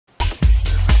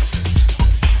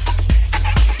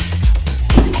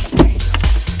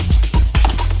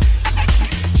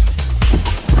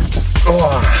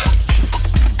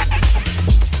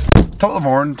Top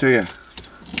of the morning to you.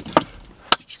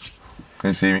 Can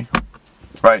you see me?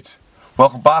 Right,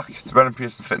 welcome back to Brendan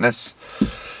Pearson Fitness.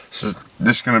 This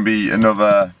is going to be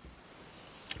another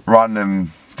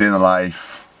random day in the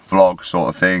life vlog sort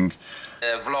of thing.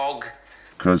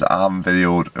 Because I haven't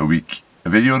videoed a week.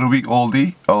 Videoed a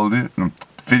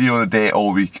day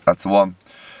all week, that's the one.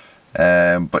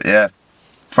 But yeah,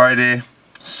 Friday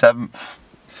 7th,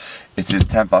 it is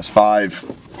 5:10.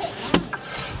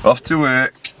 Off to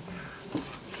work.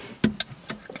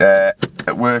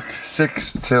 At work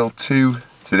 6 till 2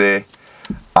 today,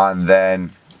 and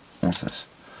then what's this?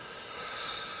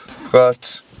 I'm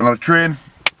gonna train.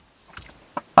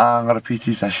 I got a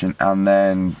PT session, and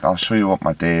then I'll show you what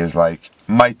my day is like.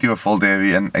 Might do a full day of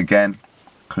eating again,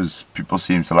 because people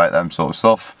seem to like them sort of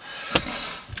stuff,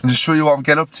 and just show you what I'm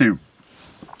getting up to.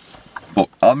 But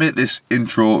I'll make this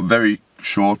intro very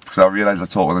short because I realise I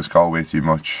talk on this car way too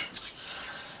much,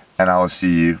 and I will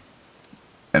see you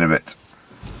in a bit.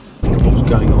 What was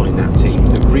going on in that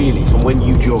team? That really, from when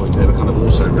you joined, they were kind of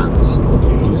also runners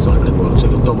inside the world, so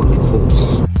the dominant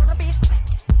force.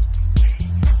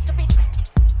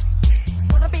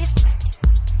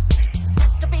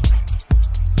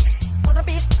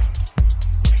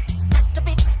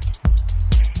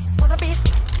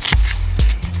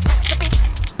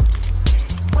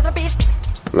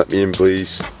 Let me in,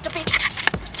 please.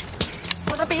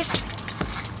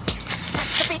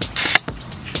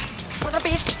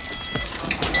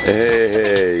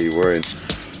 Hey, we're in.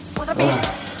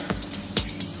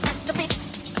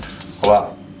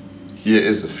 Well, here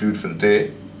is the food for the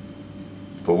day.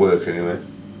 For work, anyway.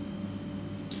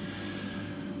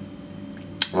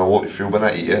 And I'll walk you through when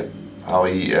I eat it, how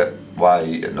I eat it, why I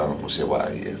eat it. No, I'm not going to say why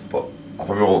I eat it, but I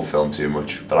probably won't film too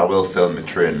much. But I will film the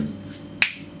training.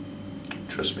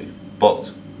 Trust me.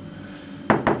 But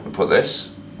we put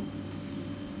this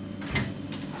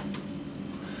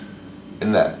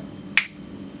in there.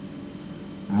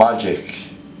 Magic.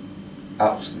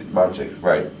 Absolute magic.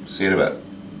 Right, see you in a bit.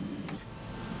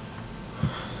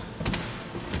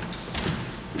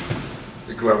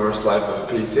 The glamorous life of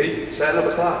a PT. Setting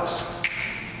up a class.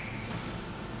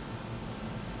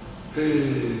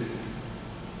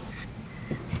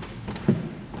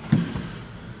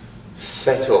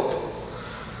 Set up.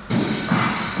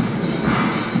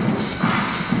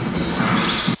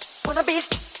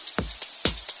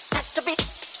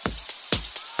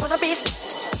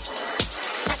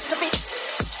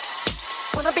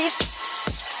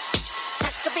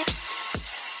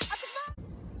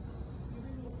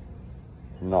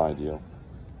 Not ideal.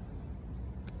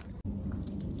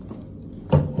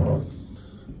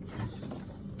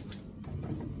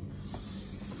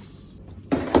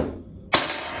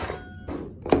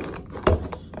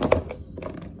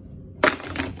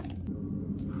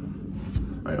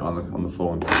 Right, on the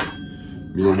phone.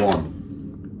 Meal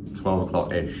 1, 12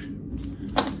 o'clock-ish.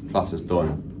 Class is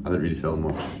done. I didn't really film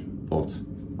much, but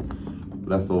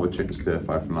leftover chicken stir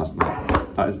fry from last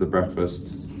night. That is the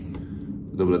breakfast.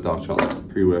 Double of dark chocolate,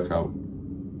 pre-workout.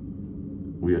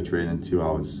 We are training 2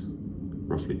 hours,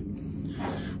 roughly,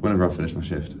 whenever I finish my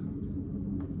shift.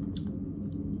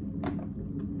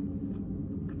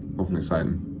 Nothing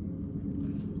exciting.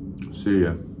 See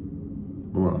ya.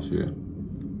 When I see ya.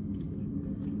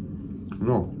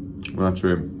 No, when I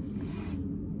train.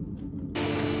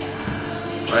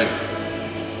 Right,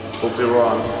 hopefully we're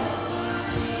on.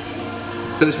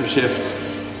 Let's finish my shift,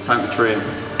 it's time to train.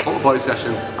 Upper body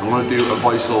session. I'm going to do a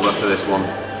voiceover for this one.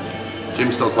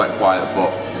 Gym's still quite quiet,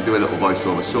 but I'll do a little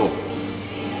voiceover. So,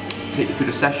 take you through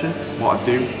the session, what I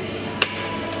do.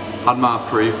 Had my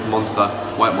pre-monster,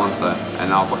 white monster,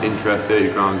 and now I've got intra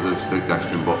 30 grams of slick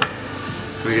dextrin, but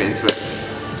we're going to get into it.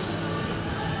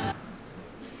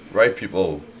 Right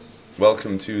people,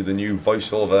 welcome to the new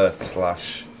voiceover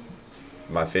slash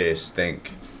my face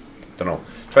think. Don't know.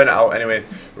 Trying it out anyway.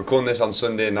 Recording this on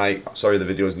Sunday night. Sorry the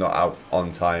video is not out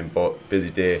on time, but busy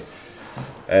day.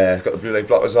 Got the blue light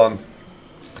blockers on.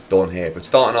 Done here. But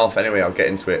starting off anyway, I'll get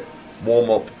into it. Warm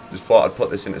up. Just thought I'd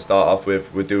put this in to start off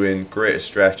with. We're doing greater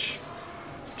stretch,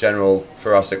 general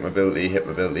thoracic mobility, hip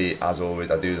mobility. As always,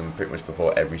 I do them pretty much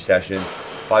before every session.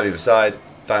 5 either side.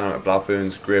 Dynamic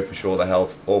Blackburns. Great for shoulder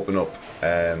health. Open up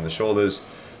the shoulders.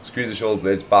 Squeeze the shoulder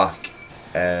blades back.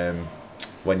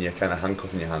 When you're kind of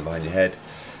handcuffing your hand behind your head.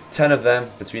 10 of them,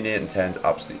 between 8 and 10 is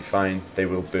absolutely fine. They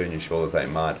will burn your shoulders like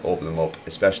mad. Open them up,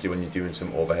 especially when you're doing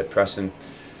some overhead pressing.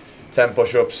 10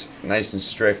 push-ups, nice and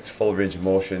strict, full range of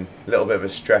motion. A little bit of a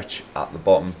stretch at the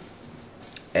bottom.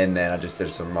 And then I just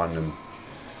did some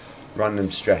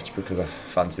random stretch because I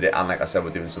fancied it. And like I said,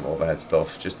 we're doing some overhead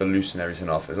stuff just to loosen everything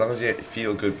off. As long as you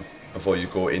feel good before you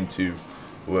go into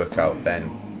the workout,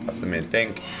 then that's the main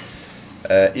thing.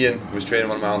 Ian was training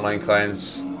one of my online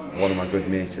clients, one of my good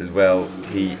mates as well.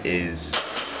 He is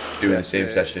doing the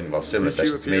same session, well, similar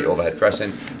session to me, overhead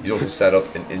pressing. He's also set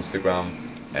up an Instagram.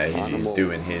 He's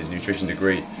doing his nutrition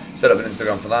degree. Set up an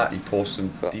Instagram for that. He posts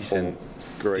some decent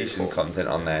content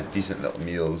on there, decent little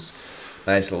meals,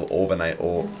 nice little overnight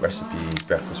oat recipes,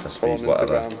 breakfast recipes,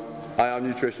 whatever. I am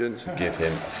nutrition. So give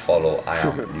him a follow. I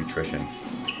am nutrition.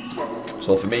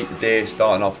 So for me today,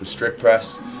 starting off with strict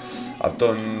press. I've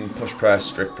done push press,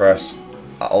 strict press.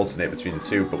 I alternate between the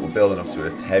two, but we're building up to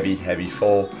a heavy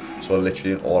 4. So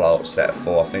literally an all-out set of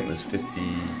 4. I think there's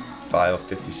 55 or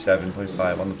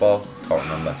 57.5 on the bar. Can't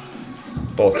remember.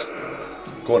 But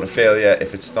going to failure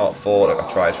if it's not 4. Like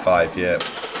I tried 5 here,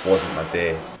 wasn't my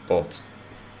day. But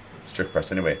strict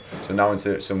press anyway. So now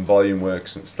into some volume work,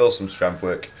 still some strength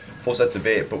work. 4 sets of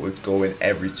 8, but we're going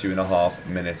every 2.5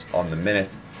 minutes on the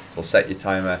minute. So set your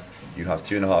timer. You have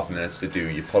 2.5 minutes to do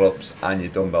your pull-ups and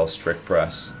your dumbbell strict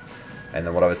press, and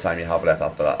then whatever time you have left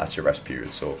after that, that's your rest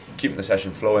period. So keeping the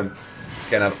session flowing.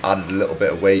 Again, I've added a little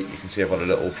bit of weight. You can see I've got a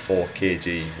little 4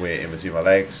 kg weight in between my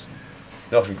legs.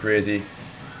 Nothing crazy,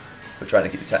 but trying to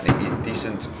keep the technique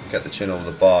decent. Get the chin over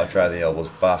the bar, drive the elbows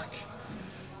back,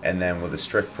 and then with the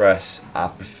strict press, I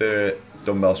prefer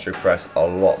dumbbell strict press a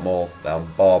lot more than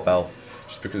barbell.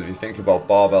 Just because if you think about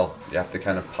barbell, you have to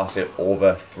kind of pass it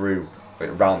over through,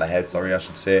 around the head, sorry I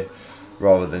should say,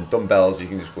 rather than dumbbells. You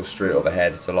can just go straight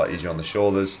overhead. It's a lot easier on the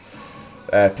shoulders.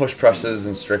 Push presses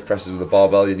and strict presses with a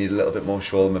barbell, you need a little bit more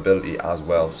shoulder mobility as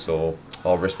well, so,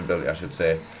 or wrist mobility I should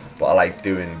say. But I like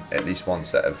doing at least 1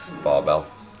 set of barbell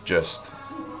just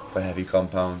for heavy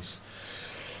compounds.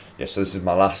 Yeah, so this is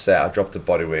my last set. I dropped the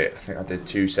body weight. I think I did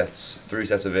 3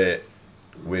 sets of 8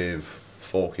 with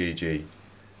 4 kg,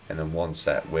 and then 1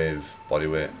 set with body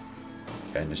weight.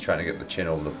 Again, just trying to get the chin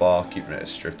over the bar, keeping it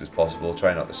as strict as possible,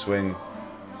 trying not to swing.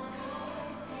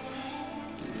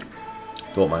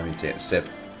 Don't mind me taking a sip.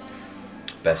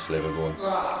 Best flavour going.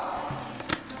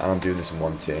 And I'm doing this in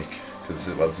 1 take, because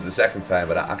this is the second time,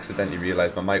 but I accidentally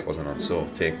realised my mic wasn't on, so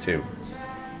take 2.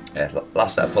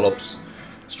 Last set of pull-ups,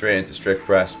 straight into strict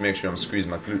press. Make sure I'm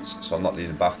squeezing my glutes so I'm not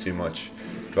leaning back too much.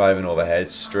 Driving overhead,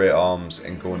 straight arms,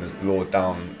 and going as low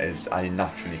down as I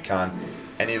naturally can.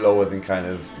 Any lower than kind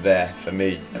of there for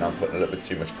me, and I'm putting a little bit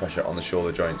too much pressure on the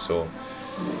shoulder joint, so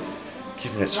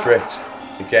keeping it strict.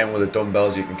 Again, with the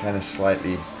dumbbells you can kind of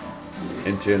slightly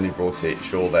internally rotate your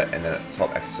shoulder, and then at the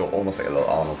top, so almost like a little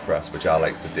Arnold press, which I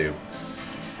like to do.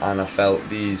 And I felt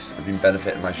these have been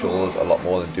benefiting my shoulders a lot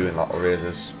more than doing lateral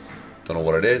raises. Don't know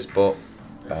what it is, but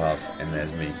I have, and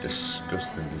there's me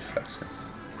disgustingly flexing.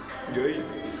 Good.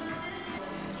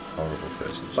 Horrible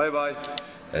person. Bye bye.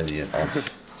 There's Ian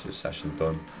off. It's his session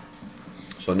done.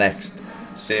 So next,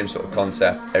 same sort of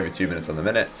concept, every 2 minutes on the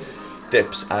minute.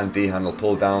 Dips and D-handle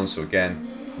pull downs. So again,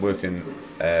 working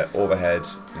overhead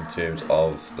in terms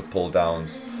of the pull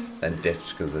downs, then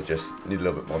dips because they just need a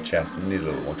little bit more chest, need a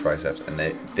little bit more triceps, and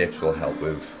the dips will help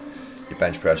with your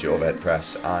bench press, your overhead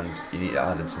press, and you need to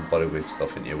add in some bodyweight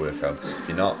stuff into your workouts. If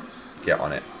you're not, get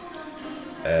on it.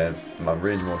 My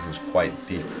range of motion is quite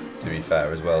deep, to be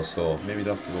fair, as well, so maybe you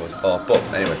don't have to go as far. But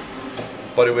anyway,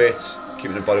 body weights,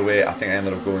 keeping the body weight. I think I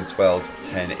ended up going 12,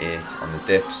 10, 8 on the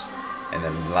dips, and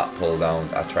then lat pull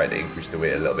downs. I tried to increase the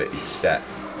weight a little bit each set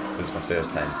because it's my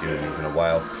first time doing these in a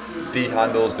while. D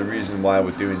handles. The reason why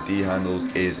we're doing D handles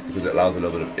is because it allows a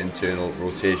little bit of internal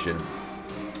rotation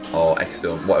or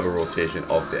external, whatever rotation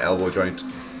of the elbow joint.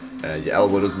 Your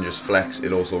elbow doesn't just flex;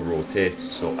 it also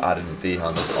rotates. So adding the D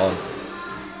handles on.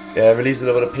 Relieves a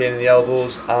little bit of pain in the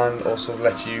elbows and also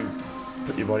lets you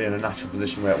put your body in a natural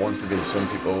position where it wants to be. Some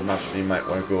people naturally might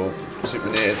want to go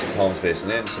supinated, so palm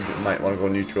facing in. Some people might want to go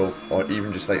neutral, or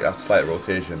even just like that slight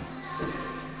rotation.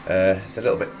 It's a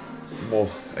little bit more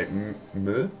like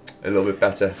a little bit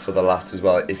better for the lats as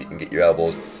well if you can get your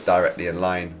elbows directly in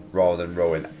line rather than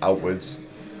rowing outwards.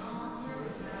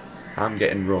 I'm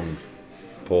getting rung.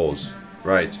 Pause.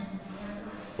 Right.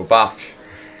 We're back.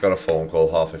 Got a phone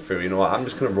call halfway through. You know what? I'm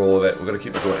just going to roll with it. We're going to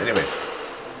keep it going. Anyway,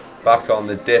 back on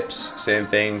the dips. Same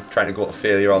thing. Trying to go to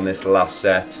failure on this last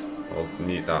set. I'll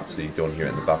mute that so you don't hear it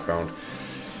in the background.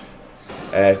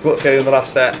 Go to failure on the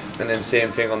last set. And then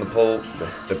same thing on the pull.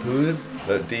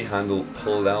 The D-handle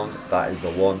pull downs. That is the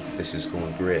one. This is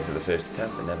going great for the first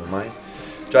attempt, but never mind.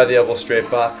 Drive the elbow straight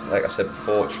back. Like I said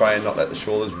before, try and not let the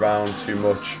shoulders round too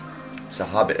much. It's a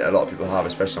habit a lot of people have,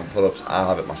 especially on pull-ups. I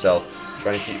have it myself.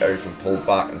 Trying to keep everything pulled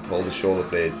back and pull the shoulder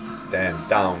blades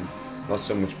down, not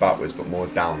so much backwards but more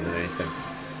down than anything.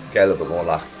 Get a little bit more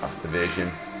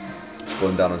activation. Just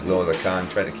going down as low as I can,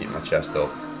 trying to keep my chest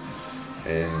up.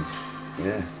 And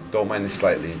yeah, don't mind the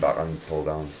slight lean back and pull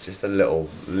downs, just a little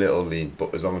lean,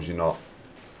 but as long as you're not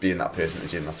being that person at the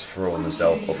gym that's throwing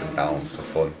themselves up and down for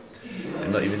fun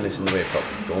and not even lifting the weight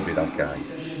properly, don't be that guy.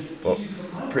 But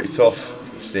pretty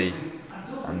tough. See,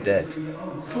 I'm dead.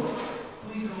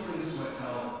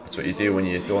 That's what you do when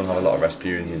you don't have a lot of rest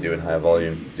period and you're doing higher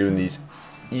volume. Doing these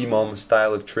EMOM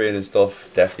style of training stuff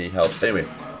definitely helps. Anyway,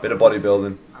 bit of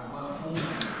bodybuilding,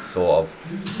 sort of.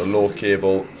 So low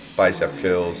cable bicep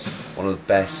curls, one of the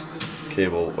best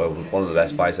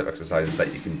bicep exercises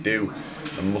that you can do.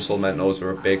 And Muscle Mentos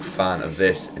are a big fan of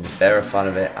this, and if they're a fan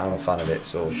of it, I'm a fan of it.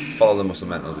 So follow the Muscle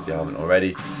Mentos if you haven't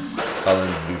already. Colin,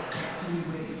 Luke,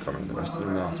 can't remember the rest of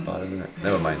them now. It's bad, isn't it?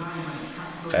 Never mind.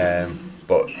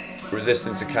 But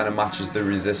resistance, it kind of matches the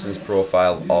resistance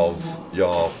profile of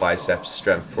your biceps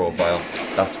strength profile.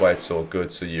 That's why it's so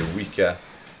good. So you're weaker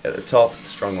at the top,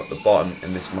 stronger at the bottom,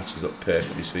 and this matches up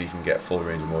perfectly so you can get full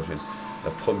range of motion.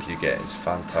 The pump you get is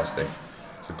fantastic.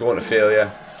 So going to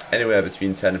failure, anywhere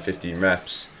between 10 and 15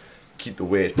 reps. Keep the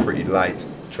weight pretty light.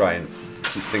 Try and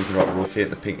keep thinking about rotating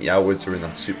the pinky outwards or in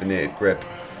that supinated grip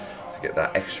to get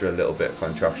that extra little bit of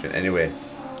contraction. Anyway,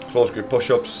 close grip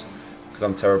push-ups, because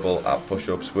I'm terrible at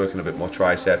push-ups. Working a bit more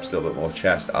triceps, a little bit more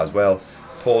chest as well.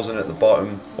 Pausing at the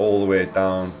bottom, all the way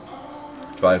down,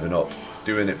 driving up.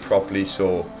 Doing it properly,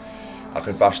 so I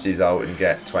could bash these out and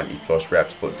get 20 plus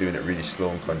reps, but doing it really slow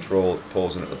and controlled,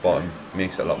 pausing at the bottom,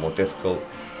 makes it a lot more difficult,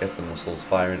 gets the muscles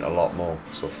firing a lot more.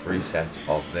 So 3 sets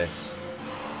of this,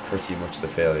 pretty much the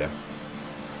failure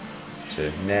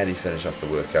to nearly finish off the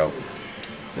workout.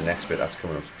 The next bit that's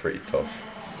coming up is pretty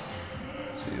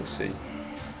tough, so you'll see.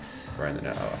 Grinding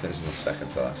it out. I think this is my second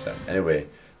for that set. Anyway,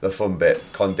 the fun bit,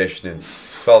 conditioning.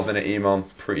 12-minute EMOM,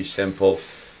 pretty simple.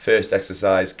 First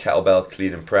exercise, kettlebell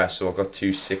clean and press. So I've got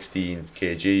 216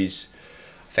 kgs.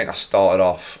 I think I started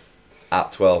off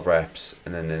at 12 reps,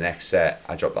 and then the next set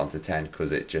I dropped down to 10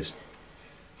 because it just,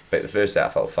 but the first set I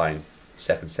felt fine.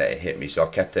 Second set it hit me, so I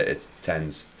kept it at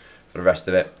 10s for the rest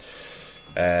of it.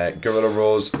 Gorilla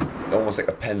rows, almost like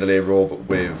a pendulum row, but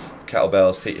with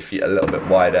kettlebells. Take your feet a little bit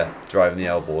wider, driving the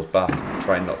elbows back.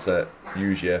 Try not to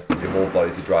use your whole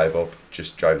body to drive up,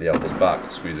 just drive the elbows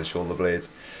back, squeeze the shoulder blades.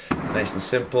 Nice and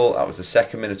simple. That was the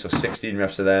second minute, so 16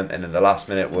 reps of them, and then the last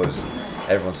minute was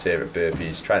everyone's favourite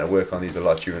burpees. Trying to work on these a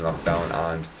lot during lockdown,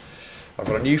 and I've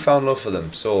got a newfound love for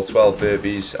them. So 12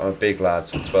 burpees. I'm a big lad,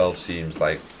 so 12 seems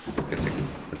like it's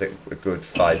a good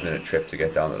 5-minute trip to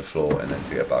get down to the floor and then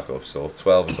to get back up. So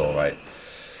 12 is alright.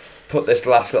 Put this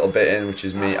last little bit in, which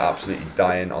is me absolutely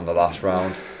dying on the last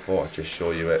round. Thought I'd just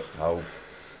show you it, how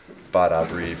bad I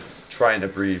breathe. Trying to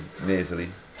breathe nasally.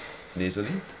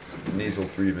 Nasal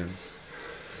breathing.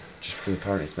 Just because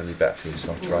apparently it's meant to be better for you,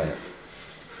 so I'll try it.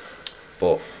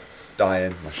 But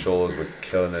dying, my shoulders were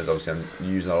killing us. Obviously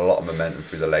I'm using a lot of momentum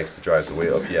through the legs to drive the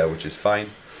weight up here, which is fine.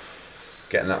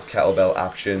 Getting that kettlebell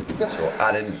action, so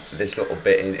adding this little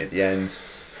bit in at the end.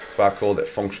 So I called it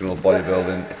functional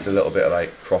bodybuilding. It's a little bit of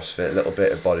like CrossFit, a little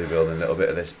bit of bodybuilding, a little bit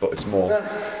of this, but it's more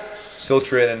still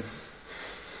training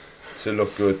to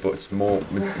look good, but it's more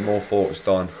focused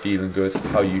on feeling good,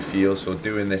 how you feel. So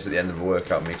doing this at the end of a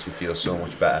workout makes you feel so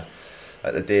much better.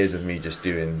 Like the days of me just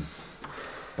doing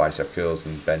bicep curls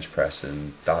and bench press,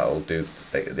 and that'll do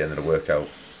like at the end of the workout.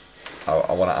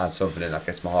 I want to add something in that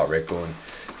gets my heart rate going,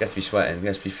 gets me sweating,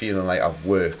 gets me feeling like I've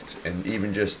worked. And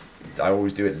even just, I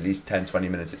always do it at least 10-20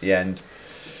 minutes at the end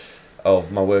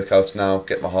of my workouts now,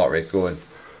 get my heart rate going.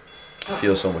 I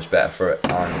feel so much better for it,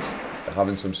 and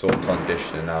having some sort of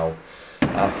conditioning now,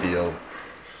 I feel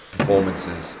performance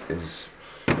is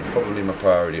probably my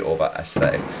priority over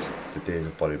aesthetics. The days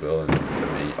of bodybuilding for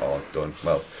me are done.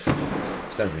 Well,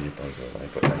 it's never really bodybuilding,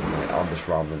 but anyway, I'm just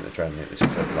rambling to try and make this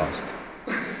clip last.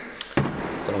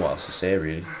 Don't know what else to say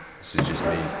really. This is just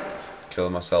me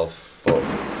killing myself. But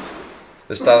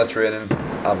the style of training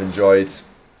I've enjoyed.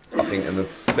 I think in the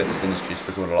fitness industry it's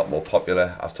becoming a lot more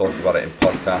popular. I've talked about it in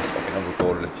podcasts. I think I've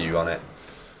recorded a few on it.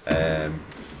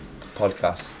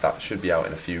 Podcasts that should be out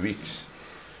in a few weeks.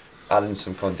 Adding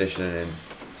some conditioning in.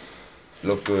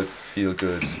 Look good, feel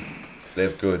good,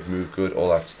 live good, move good, all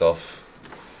that stuff.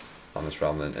 I'm just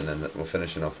rambling, and then we're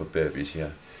finishing off with burpees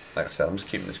here. Like I said, I'm just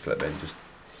keeping this clip in, just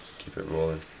keep it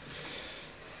rolling.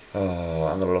 Oh,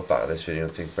 I'm gonna look back at this video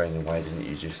and think, Brendan, why didn't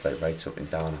you just like write something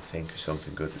down and think of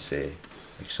something good to say?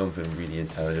 Like something really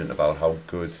intelligent about how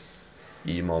good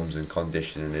EMOMs and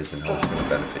conditioning is and how it's gonna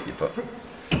benefit you. But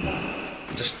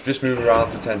just move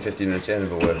around for 10-15 minutes at the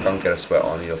end of a workout, get a sweat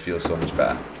on, you'll feel so much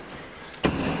better.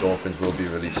 Endorphins will be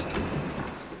released,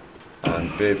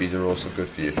 and burpees are also good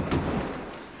for you.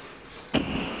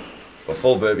 But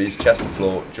full burpees, chest to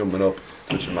floor, jumping up,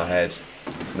 touching my head,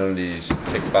 none of these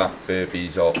kickback,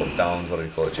 burpees or up downs, whatever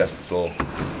you call it, chest to floor.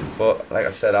 But like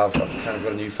I said, I've kind of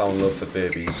got a newfound love for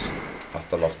burpees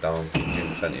after lockdown, been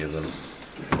doing plenty of them.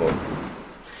 But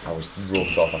I was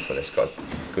roped off after this, got a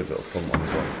good little pump on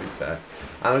as well, to be fair.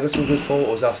 And I got some good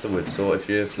photos afterwards, so if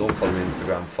you don't follow me on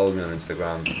Instagram, follow me on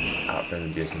Instagram at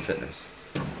brendanpearsonfitness.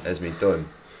 There's me done,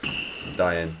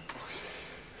 dying.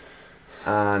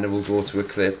 And we'll go to a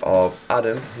clip of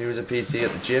Adam, who was a PT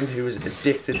at the gym, who was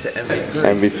addicted to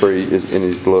MV3. MV3 is in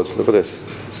his blood. Look at this.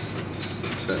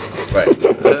 So, right,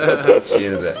 see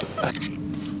you in a bit.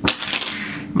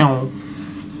 No.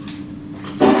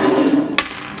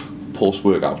 Pulse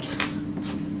workout.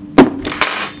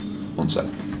 1 sec.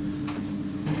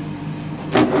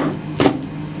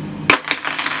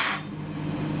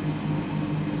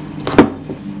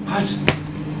 What?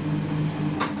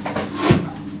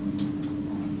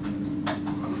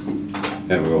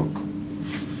 There we go.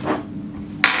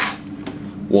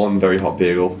 1 very hot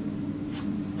bagel.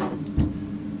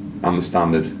 And the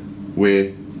standard.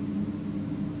 Whey,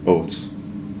 oats,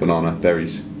 banana,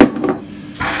 berries.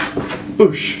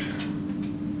 Bush.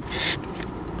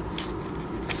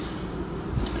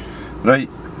 Right.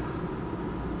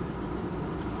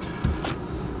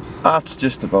 That's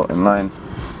just about in line.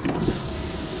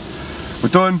 We're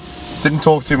done. Didn't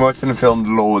talk too much, didn't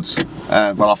film loads.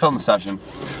 Well, I filmed the session.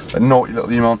 A naughty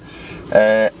little email.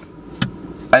 I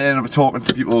ended up talking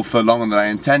to people for longer than I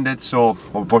intended, so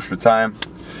we'll push for time.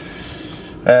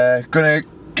 Gonna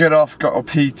get off, got a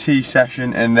PT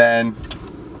session, and then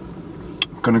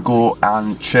gonna go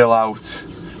and chill out,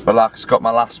 relax. Got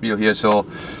my last meal here, so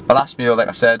my last meal, like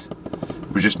I said,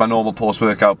 was just my normal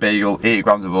post-workout bagel, 80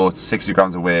 grams of oats, 60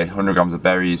 grams of whey, 100 grams of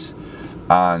berries,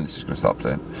 and it's just gonna stop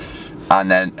playing.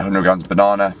 And then 100 grams of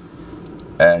banana,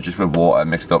 just with water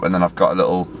mixed up. And then I've got a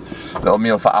little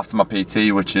meal for after my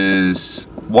PT, which is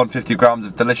 150 grams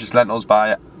of delicious lentils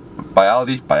from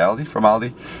Aldi.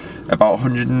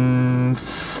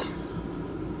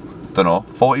 About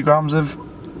 40 grams of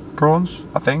prawns,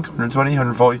 I think, 120,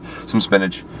 140, some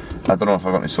spinach. I don't know if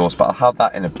I've got any sauce, but I'll have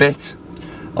that in a bit.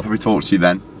 I'll probably talk to you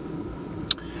then.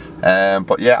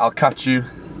 But yeah, I'll catch you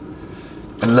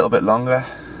in a little bit longer.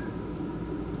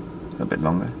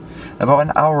 About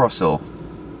an hour or so.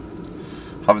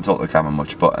 Haven't talked to the camera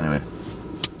much, but anyway,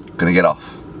 gonna get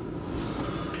off.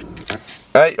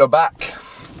 Hey, we're back.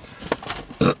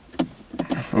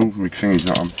 Oh, my finger's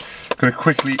not on. Gonna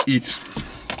quickly eat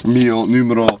meal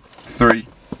numero 3.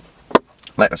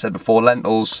 Like I said before,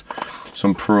 lentils,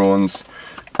 some prawns,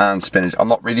 and spinach. I'm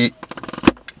not really,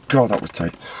 God, that was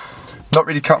tight. Not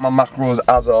really counting my macros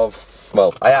as of,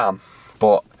 well, I am,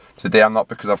 but today I'm not,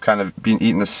 because I've kind of been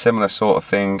eating a similar sort of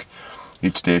thing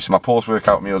each day. So my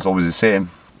post-workout meal is always the same.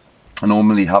 I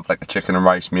normally have like a chicken and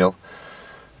rice meal,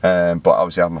 but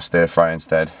obviously I have my stir fry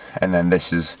instead. And then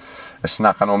this is a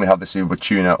snack. I normally have this either with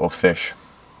tuna or fish.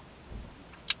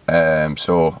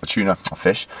 So a tuna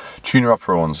or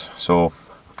prawns. So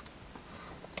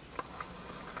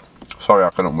sorry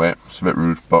I couldn't wait. It's a bit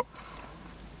rude, but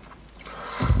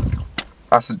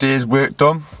that's the day's work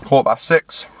done.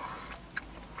 6:15.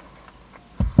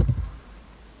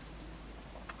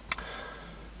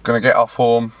 Gonna get off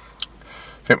home.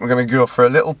 I think we're gonna go for a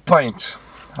little pint.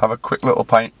 Have a quick little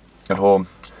pint at home,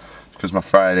 because my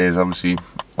Friday is obviously a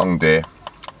long day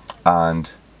and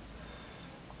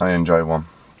I enjoy one.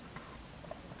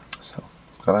 So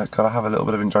gotta have a little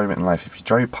bit of enjoyment in life. If you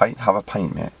enjoy a pint, have a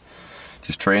pint, mate.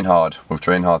 Just train hard. We've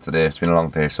trained hard today. It's been a long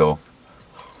day, so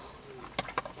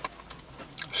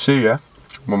see ya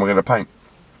when we get a pint.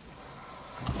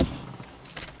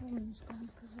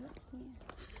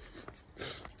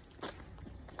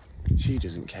 She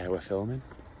doesn't care we're filming.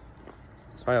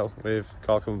 Smile, wave,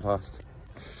 car coming past.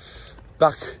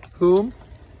 Back home.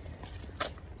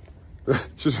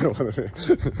 She doesn't want to do.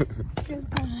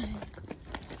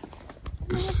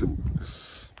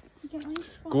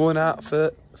 Going out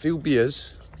for a few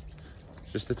beers.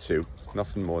 Just the 2.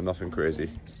 Nothing more, nothing crazy.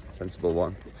 Sensible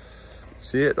one.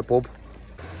 See you at the pub.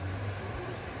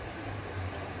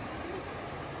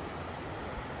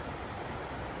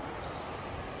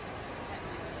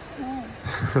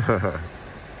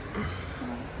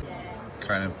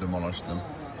 Kind of demolished them.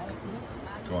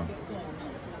 Go on.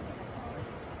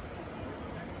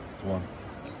 Go on.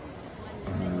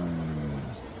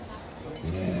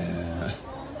 Yeah.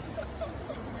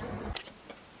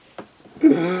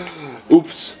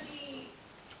 Oops.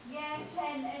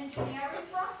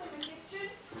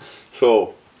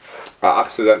 So, I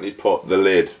accidentally put the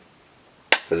lid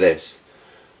for this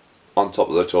on top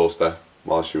of the toaster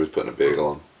while she was putting a bagel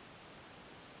on.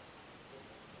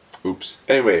 Oops.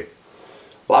 Anyway,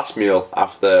 last meal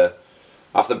after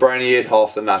After Brownie ate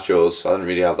half the nachos, I didn't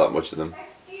really have that much of them.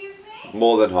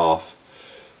 More than half.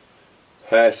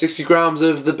 60 grams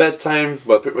of the bedtime,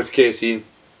 well, pretty much casein.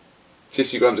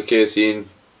 60 grams of casein,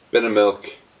 bit of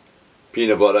milk,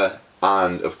 peanut butter,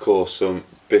 and of course some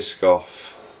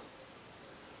Biscoff.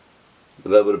 A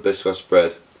little bit of Biscoff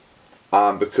spread.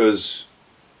 And because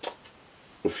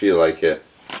we feel like it,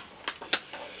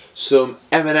 some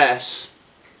M&S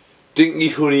dinky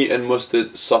honey and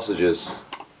mustard sausages.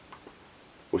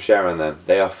 We're sharing them.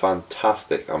 They are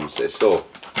fantastic, I must say. So,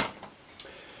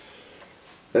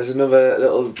 there's another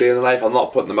little day in the life. I'm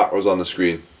not putting the macros on the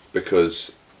screen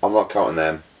because I'm not counting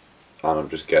them, and I'm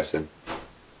just guessing.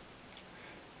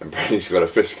 And Brenny's got a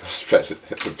Biscoff spread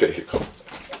and a bagel.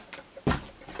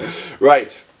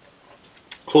 Right,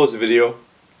 close the video.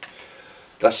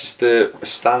 That's just a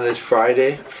standard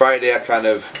Friday. Friday I kind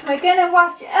of... We're gonna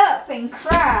watch Up and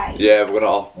cry. Yeah, we're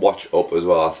gonna watch Up as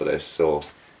well after this, so...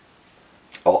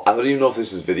 Oh, I don't even know if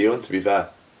this is videoing, to be fair.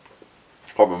 I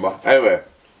can't remember. Anyway,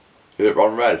 is it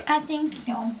on red? I think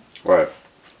so. Right.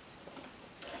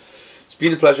 It's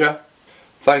been a pleasure.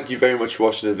 Thank you very much for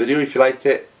watching the video. If you liked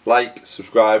it, like,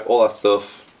 subscribe, all that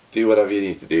stuff. Do whatever you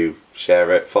need to do.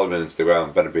 Share it. Follow me on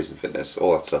Instagram, brendanpearsonfitness,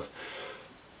 all that stuff.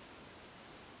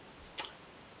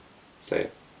 Say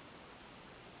it.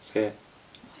 Say it.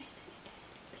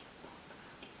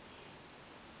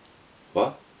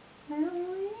 What?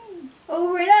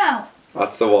 Over and out.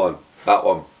 That's the one. That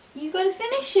one. You gotta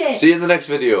finish it. See you in the next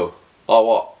video. Or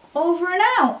what? Over and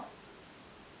out.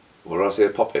 What did I say?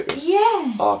 Pop pickers?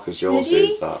 Yeah. Oh, because Joel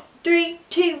Ready? says that. 3,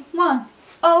 2, 1.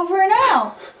 Over and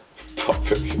out. Pop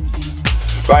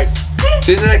pickers. Right.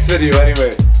 See you in the next video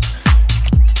anyway.